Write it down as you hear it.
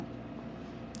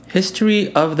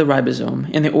History of the ribosome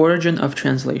and the origin of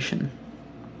translation.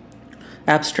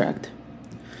 Abstract.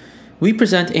 We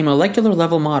present a molecular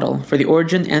level model for the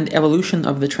origin and evolution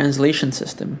of the translation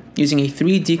system using a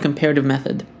 3D comparative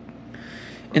method.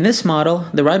 In this model,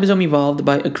 the ribosome evolved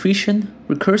by accretion,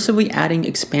 recursively adding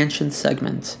expansion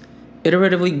segments,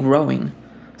 iteratively growing,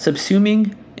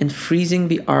 subsuming, and freezing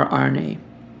the rRNA.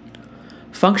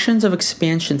 Functions of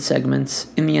expansion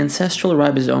segments in the ancestral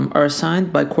ribosome are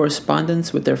assigned by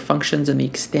correspondence with their functions in the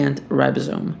extant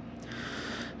ribosome.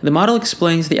 The model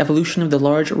explains the evolution of the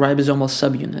large ribosomal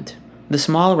subunit, the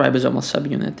small ribosomal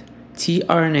subunit,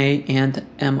 tRNA and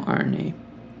mRNA.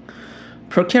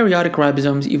 Prokaryotic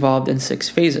ribosomes evolved in 6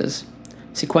 phases,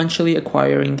 sequentially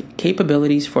acquiring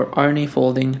capabilities for RNA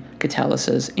folding,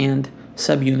 catalysis, and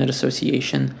subunit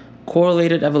association,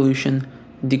 correlated evolution,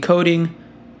 decoding,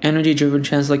 energy-driven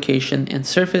translocation, and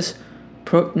surface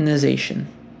proteinization.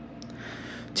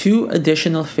 2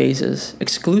 additional phases,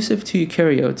 exclusive to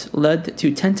eukaryotes, led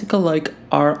to tentacle-like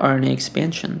rRNA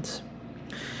expansions.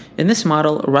 In this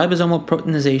model, ribosomal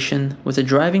proteinization was a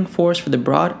driving force for the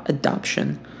broad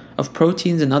adoption of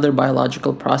proteins and other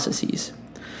biological processes.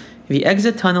 The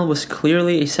exit tunnel was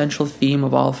clearly a central theme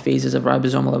of all phases of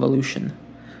ribosomal evolution,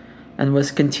 and was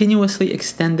continuously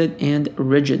extended and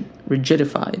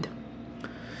rigidified.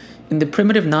 In the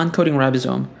primitive non-coding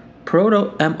ribosome,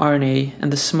 proto-mRNA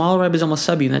and the small ribosomal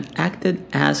subunit acted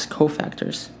as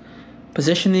cofactors,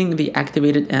 positioning the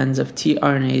activated ends of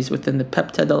tRNAs within the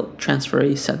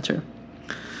peptidyltransferase center.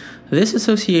 This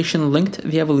association linked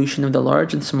the evolution of the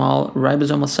large and small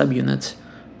ribosomal subunits,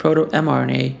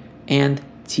 proto-mRNA and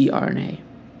tRNA.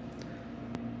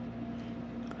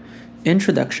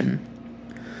 Introduction.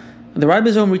 The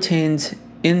ribosome retains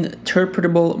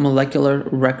interpretable molecular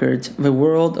records of a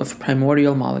world of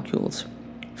primordial molecules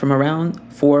from around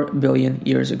 4 billion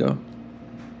years ago.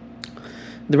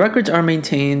 The records are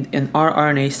maintained in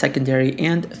rRNA secondary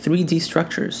and 3D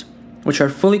structures, which are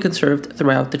fully conserved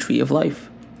throughout the tree of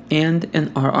life, and in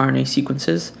rRNA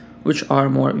sequences, which are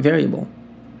more variable.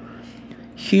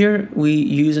 Here we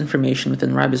use information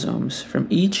within ribosomes from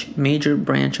each major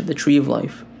branch of the tree of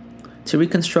life to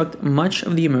reconstruct much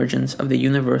of the emergence of the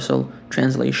universal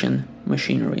translation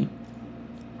machinery.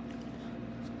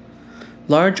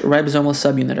 Large ribosomal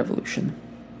subunit evolution.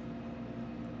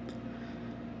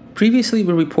 Previously,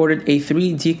 we reported a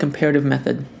 3D comparative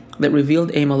method that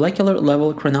revealed a molecular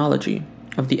level chronology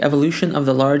of the evolution of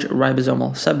the large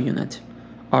ribosomal subunit,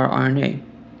 rRNA.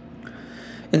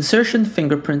 Insertion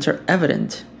fingerprints are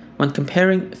evident when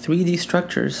comparing 3D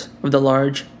structures of the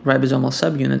large ribosomal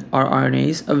subunit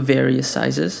rRNAs of various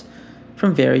sizes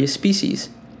from various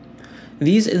species.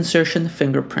 These insertion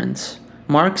fingerprints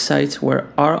mark sites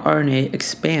where rRNA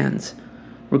expands,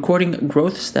 recording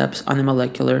growth steps on a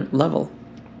molecular level.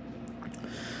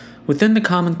 Within the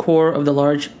common core of the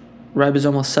large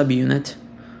ribosomal subunit,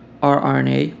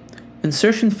 rRNA,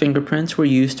 insertion fingerprints were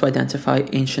used to identify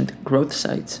ancient growth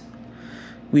sites.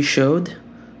 We showed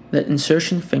that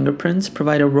insertion fingerprints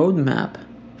provide a roadmap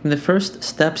from the first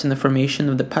steps in the formation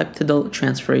of the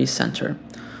peptidyltransferase center,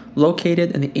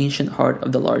 located in the ancient heart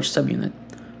of the large subunit,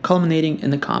 culminating in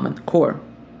the common core.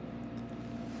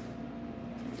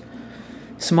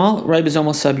 Small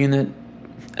ribosomal subunit,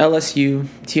 LSU,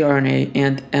 tRNA,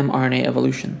 and mRNA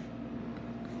evolution.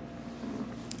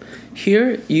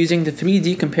 Here, using the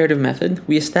 3D comparative method,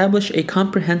 we establish a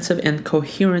comprehensive and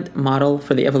coherent model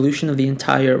for the evolution of the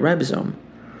entire ribosome.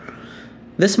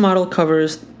 This model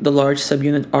covers the large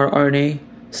subunit rRNA,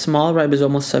 small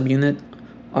ribosomal subunit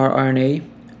rRNA,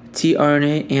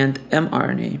 tRNA, and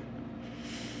mRNA.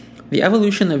 The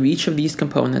evolution of each of these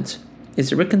components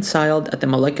is reconciled at the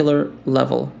molecular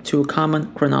level to a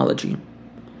common chronology.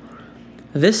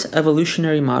 This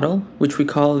evolutionary model, which we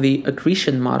call the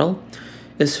accretion model,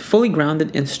 is fully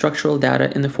grounded in structural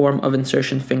data in the form of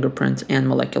insertion fingerprints and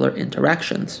molecular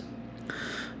interactions.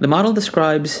 The model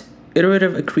describes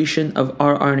iterative accretion of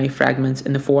rRNA fragments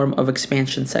in the form of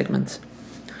expansion segments.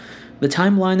 The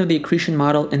timeline of the accretion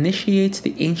model initiates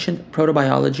the ancient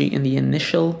protobiology in the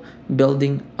initial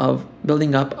building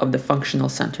up of the functional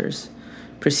centers,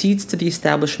 proceeds to the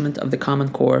establishment of the common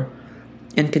core,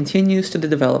 and continues to the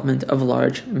development of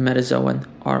large metazoan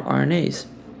rRNAs.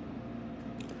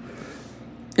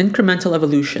 Incremental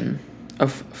evolution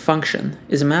of function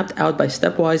is mapped out by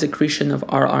stepwise accretion of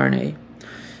rRNA.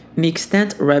 In the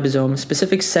extant ribosome,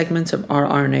 specific segments of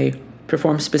rRNA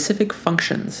perform specific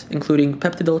functions, including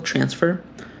peptidyl transfer,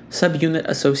 subunit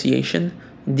association,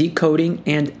 decoding,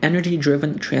 and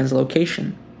energy-driven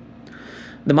translocation.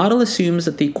 The model assumes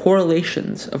that the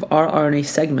correlations of rRNA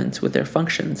segments with their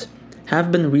functions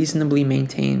have been reasonably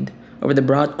maintained over the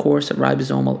broad course of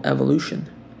ribosomal evolution.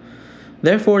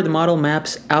 Therefore, the model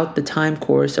maps out the time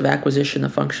course of acquisition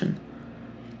of function.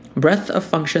 Breadth of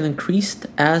function increased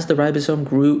as the ribosome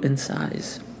grew in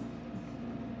size.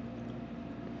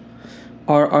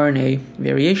 rRNA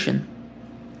variation.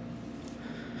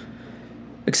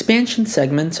 Expansion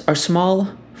segments are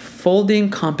small, folding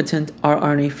competent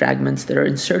rRNA fragments that are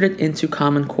inserted into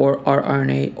common core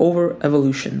rRNA over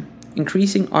evolution,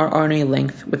 increasing rRNA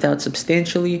length without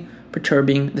substantially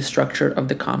perturbing the structure of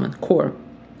the common core.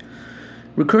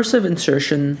 Recursive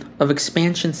insertion of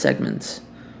expansion segments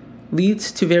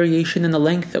leads to variation in the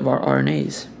length of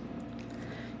rRNAs.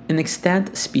 In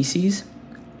extant species,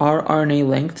 rRNA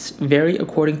lengths vary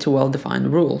according to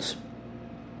well-defined rules.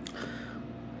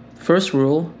 First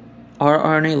rule,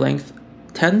 rRNA length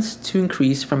tends to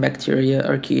increase from bacteria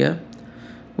archaea,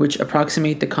 which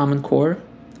approximate the common core,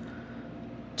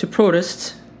 to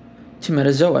protists, to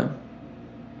metazoa.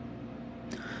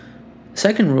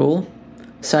 Second rule,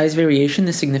 size variation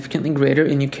is significantly greater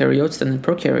in eukaryotes than in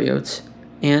prokaryotes,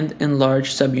 and in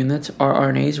large subunit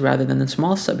rRNAs rather than in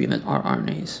small subunit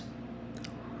rRNAs.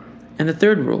 And the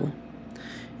third rule,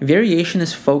 variation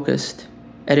is focused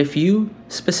at a few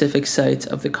specific sites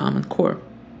of the common core.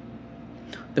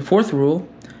 The fourth rule,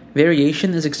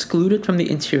 variation is excluded from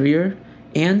the interior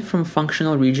and from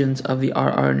functional regions of the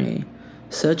rRNA,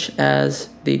 such as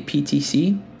the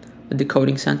PTC, the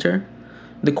decoding center,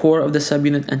 the core of the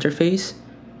subunit interface,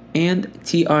 and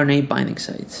tRNA binding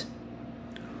sites.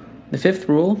 The fifth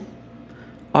rule,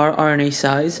 rRNA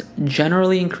size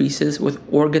generally increases with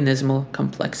organismal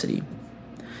complexity.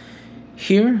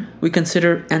 Here, we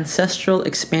consider ancestral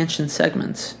expansion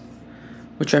segments,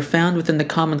 which are found within the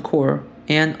common core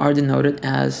and are denoted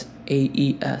as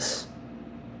AES.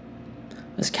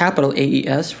 As capital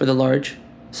AES for the large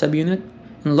subunit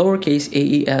and lowercase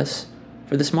AES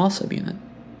for the small subunit.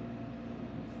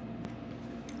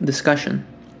 Discussion.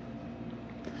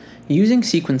 Using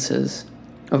sequences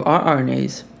of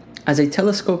rRNAs as a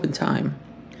telescope in time,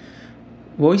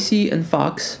 Voysey and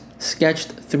Fox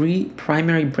sketched 3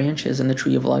 primary branches in the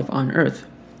tree of life on Earth.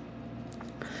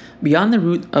 Beyond the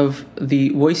root of the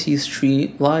Voysey's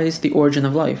tree lies the origin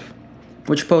of life,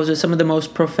 which poses some of the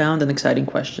most profound and exciting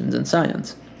questions in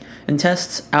science, and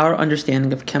tests our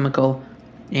understanding of chemical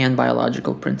and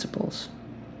biological principles.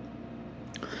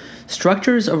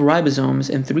 Structures of ribosomes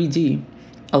in 3D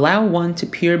allow one to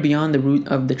peer beyond the root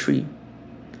of the tree.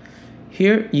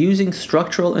 Here, using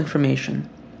structural information,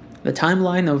 the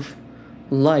timeline of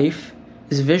life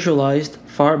is visualized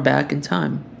far back in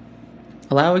time,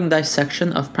 allowing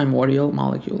dissection of primordial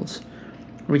molecules,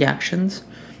 reactions,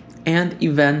 and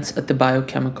events at the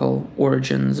biochemical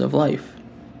origins of life.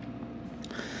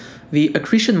 The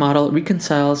accretion model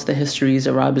reconciles the histories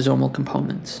of ribosomal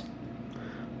components.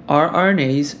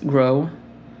 rRNAs grow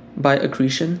by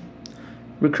accretion,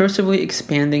 recursively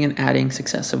expanding and adding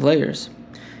successive layers,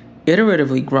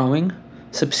 iteratively growing,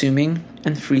 subsuming,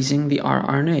 and freezing the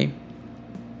rRNA.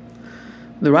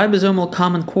 The ribosomal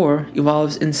common core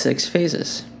evolves in 6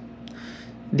 phases.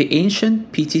 The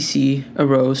ancient PTC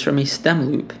arose from a stem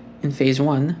loop in phase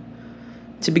 1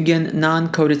 to begin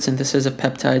non-coded synthesis of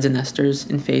peptides and esters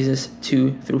in phases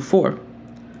 2 through 4.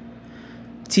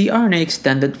 tRNA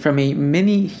extended from a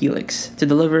mini helix to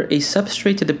deliver a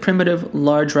substrate to the primitive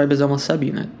large ribosomal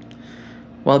subunit,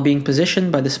 while being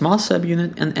positioned by the small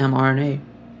subunit and mRNA.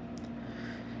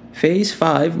 Phase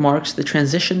 5 marks the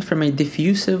transition from a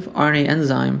diffusive RNA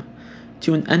enzyme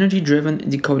to an energy-driven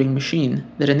decoding machine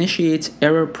that initiates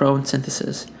error-prone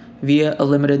synthesis via a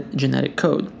limited genetic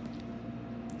code.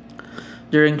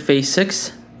 During phase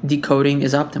 6, decoding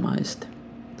is optimized.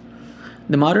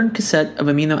 The modern cassette of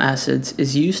amino acids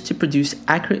is used to produce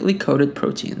accurately coded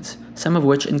proteins, some of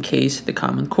which encase the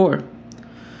common core.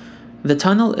 The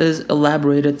tunnel is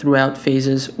elaborated throughout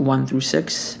phases 1 through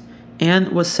 6 and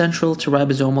was central to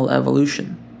ribosomal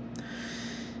evolution.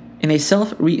 In a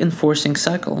self-reinforcing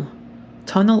cycle,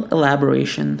 tunnel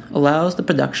elaboration allows the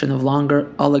production of longer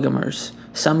oligomers,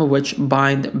 some of which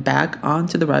bind back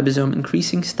onto the ribosome,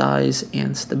 increasing size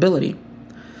and stability.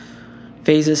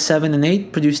 Phases 7 and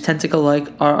 8 produce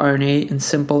tentacle-like rRNA in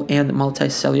simple and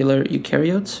multicellular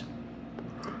eukaryotes.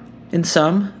 In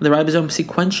some, the ribosome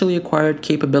sequentially acquired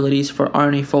capabilities for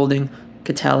RNA folding,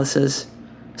 catalysis,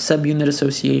 subunit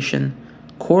association,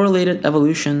 correlated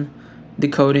evolution,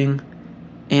 decoding,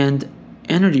 and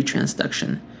energy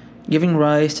transduction, giving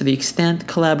rise to the extant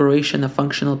collaboration of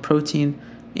functional protein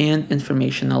and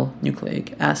informational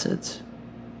nucleic acids.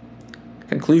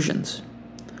 Conclusions.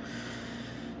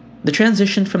 The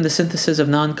transition from the synthesis of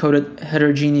non-coded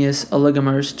heterogeneous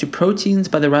oligomers to proteins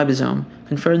by the ribosome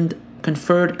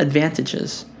conferred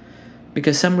advantages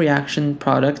because some reaction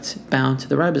products bound to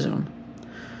the ribosome.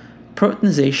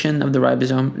 Proteinization of the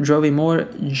ribosome drove a more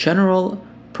general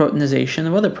proteinization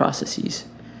of other processes,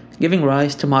 giving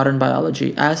rise to modern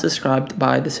biology as described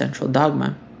by the central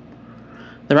dogma.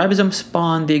 The ribosome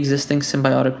spawned the existing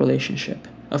symbiotic relationship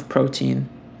of protein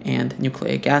and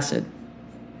nucleic acid.